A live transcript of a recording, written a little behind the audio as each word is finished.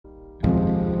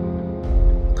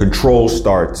Control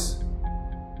starts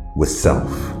with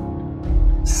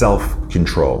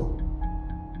self-control.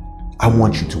 I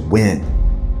want you to win,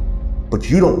 but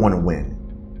you don't want to win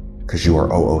because you are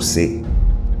OOC,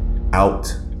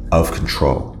 out of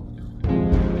control.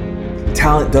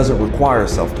 Talent doesn't require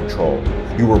self-control.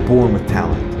 You were born with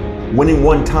talent. Winning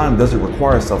one time doesn't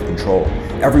require self-control.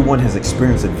 Everyone has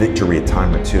experienced a victory a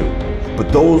time or two.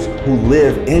 But those who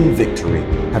live in victory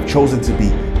have chosen to be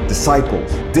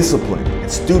disciples, disciplined,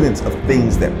 and students of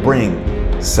things that bring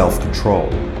self-control.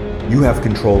 You have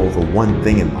control over one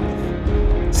thing in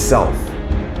life: self.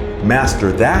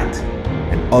 Master that,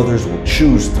 and others will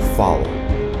choose to follow.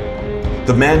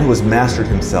 The man who has mastered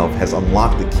himself has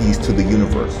unlocked the keys to the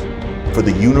universe, for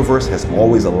the universe has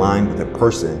always aligned with a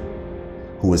person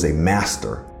who is a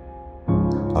master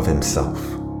of himself.